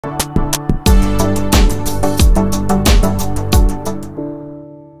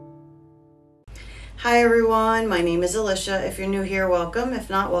Hi everyone, my name is Alicia. If you're new here, welcome. If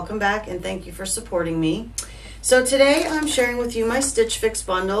not, welcome back, and thank you for supporting me. So today I'm sharing with you my Stitch Fix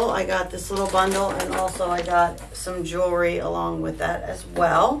bundle. I got this little bundle, and also I got some jewelry along with that as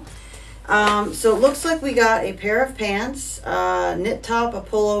well. So it looks like we got a pair of pants, knit top, a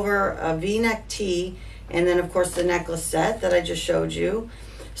pullover, a V-neck tee, and then of course the necklace set that I just showed you.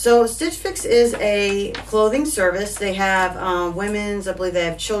 So Stitch Fix is a clothing service. They have women's, I believe they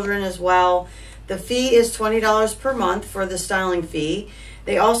have children as well. The fee is $20 per month for the styling fee.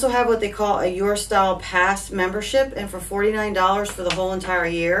 They also have what they call a Your Style Pass membership, and for $49 for the whole entire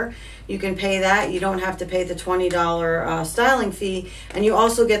year, you can pay that. You don't have to pay the $20 styling fee, and you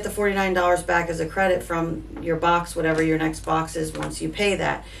also get the $49 back as a credit from your box, whatever your next box is, once you pay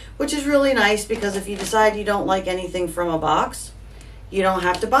that, which is really nice because if you decide you don't like anything from a box, you don't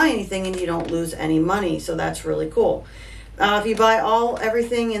have to buy anything and you don't lose any money. So that's really cool. If you buy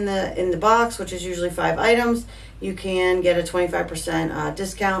everything in the box, which is usually 5 items, you can get a 25%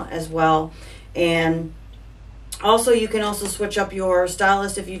 discount as well. And also you can also switch up your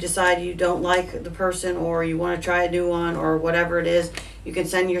stylist if you decide you don't like the person or you want to try a new one or whatever it is. You can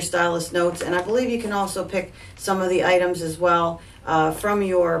send your stylist notes, and I believe you can also pick some of the items as well from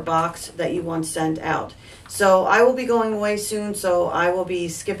your box that you want sent out. So I will be going away soon, so I will be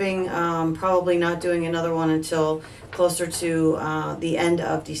skipping, probably not doing another one until closer to the end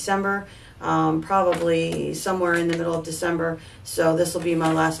of December, probably somewhere in the middle of December. So this will be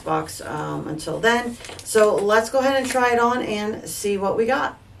my last box until then. So let's go ahead and try it on and see what we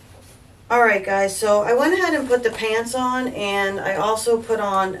got. All right, guys, so I went ahead and put the pants on, and I also put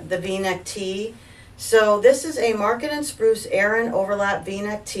on the V-neck tee. So this is a Market & Spruce ERin overlap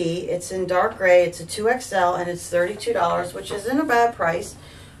V-neck tee. It's in dark gray. It's a 2XL, and it's $32, which isn't a bad price.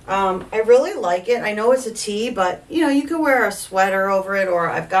 I really like it. I know it's a tee, but you know, you could wear a sweater over it, or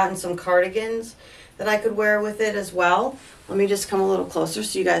I've gotten some cardigans that I could wear with it as well. Let me just come a little closer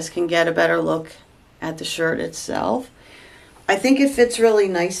so you guys can get a better look at the shirt itself. I think it fits really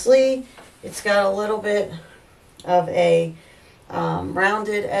nicely. It's got a little bit of a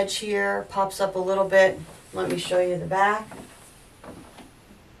rounded edge here, pops up a little bit. Let me show you the back.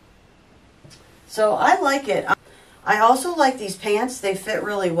 So I like it. I also like these pants. They fit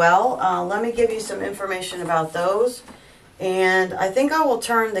really well. Let me give you some information about those. And I think I will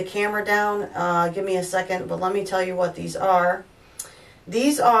turn the camera down. Give me a second, but let me tell you what these are.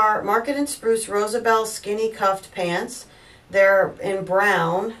 These are Market & Spruce Rosabel skinny cuffed pants. They're in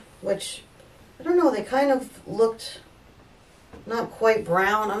brown, which, I don't know, they kind of looked not quite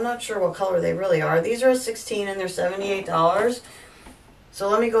brown. I'm not sure what color they really are. These are a 16 and they're $78. So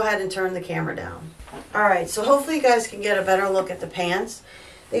let me go ahead and turn the camera down. All right, so hopefully you guys can get a better look at the pants.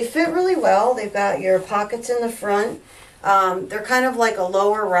 They fit really well. They've got your pockets in the front. They're kind of like a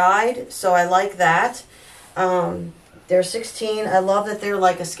lower ride, so I like that. They're 16. I love that they're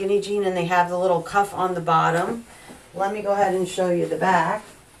like a skinny jean and they have the little cuff on the bottom. Let me go ahead and show you the back.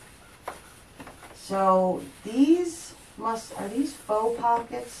 So these are these faux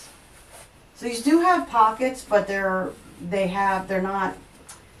pockets? So these do have pockets, but they're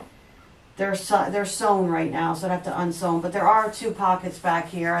sewn right now, so I'd have to unsew. But there are 2 pockets back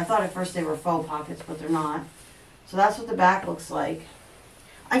here. I thought at first they were faux pockets, but they're not. So that's what the back looks like.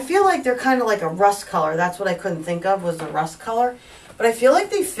 I feel like they're kind of like a rust color. That's what I couldn't think of, was the rust color. But I feel like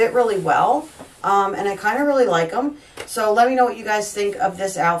they fit really well, and I kind of really like them. So let me know what you guys think of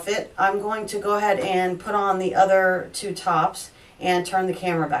this outfit. I'm going to go ahead and put on the other 2 tops and turn the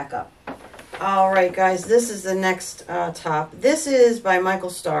camera back up. All right, guys, this is the next top. This is by Michael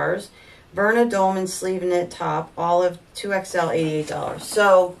Stars. Verna Dolman sleeve knit top, olive, 2XL, $88.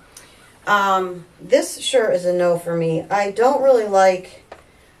 So this shirt is a no for me. I don't really like,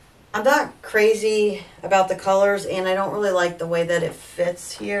 I'm not crazy about the colors, and I don't really like the way that it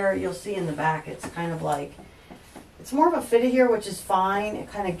fits here. You'll see in the back, it's kind of like, it's more of a fitted here, which is fine. It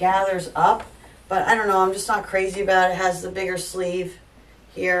kind of gathers up, but I don't know, I'm just not crazy about it. It has the bigger sleeve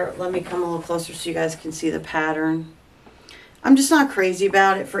here. Let me come a little closer so you guys can see the pattern. I'm just not crazy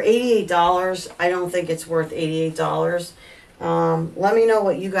about it. For $88, I don't think it's worth $88. Let me know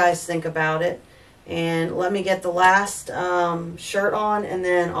what you guys think about it. And let me get the last shirt on, and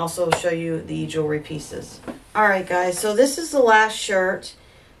then also show you the jewelry pieces. All right, guys, so this is the last shirt.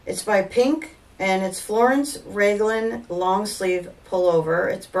 It's by Pinque, and it's Florence Ragian long sleeve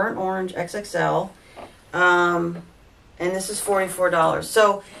pullover. It's burnt orange XXL, and this is $44.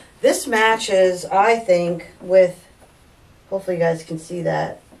 So this matches, I think, with, hopefully you guys can see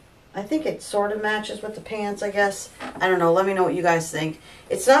that. I think it sort of matches with the pants, I guess. I don't know. Let me know what you guys think.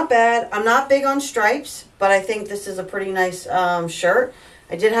 It's not bad. I'm not big on stripes, but I think this is a pretty nice shirt.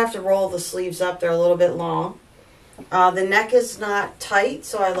 I did have to roll the sleeves up. They're a little bit long. The neck is not tight,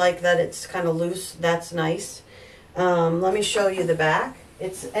 so I like that it's kind of loose. That's nice. Let me show you the back.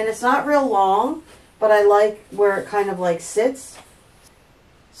 It's not real long, but I like where it kind of like sits.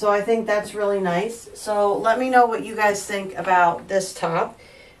 So I think that's really nice. So let me know what you guys think about this top.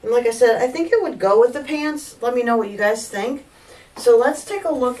 And like I said, I think it would go with the pants. Let me know what you guys think. So let's take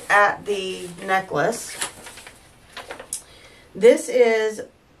a look at the necklace. This is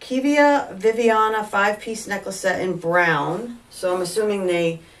Kevia Viviana 5-piece necklace set in brown. So I'm assuming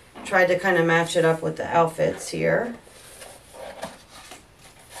they tried to kind of match it up with the outfits here.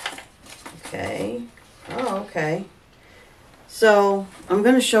 Okay. Oh, okay. So I'm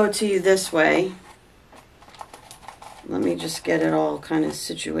going to show it to you this way. Let me just get it all kind of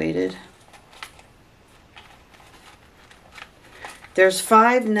situated. There's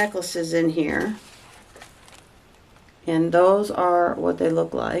 5 necklaces in here. And those are what they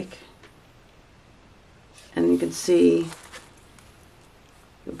look like. And you can see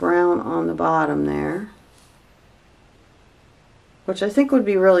the brown on the bottom there, which I think would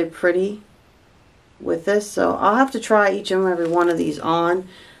be really pretty with this. So I'll have to try each and every one of these on.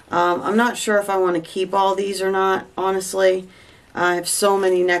 I'm not sure if I want to keep all these or not, honestly. I have so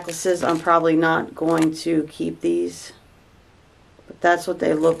many necklaces, I'm probably not going to keep these. But that's what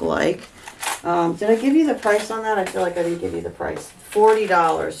they look like. Did I give you the price on that? I feel like I didn't give you the price.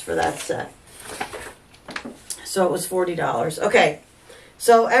 $40 for that set. So it was $40. Okay.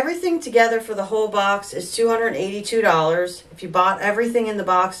 So everything together for the whole box is $282. If you bought everything in the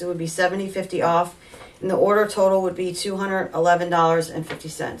box, it would be $70.50 off. And the order total would be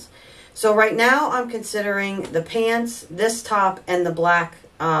 $211.50. So right now I'm considering the pants, this top, and the black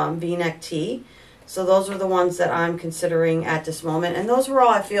V-neck tee. So those are the ones that I'm considering at this moment. And those were all,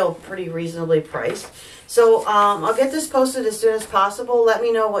 I feel, pretty reasonably priced. So I'll get this posted as soon as possible. Let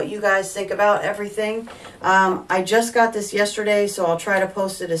me know what you guys think about everything. I just got this yesterday, so I'll try to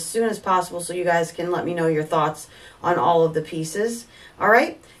post it as soon as possible so you guys can let me know your thoughts on all of the pieces. All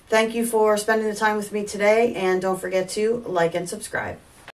right. Thank you for spending the time with me today, and don't forget to like and subscribe.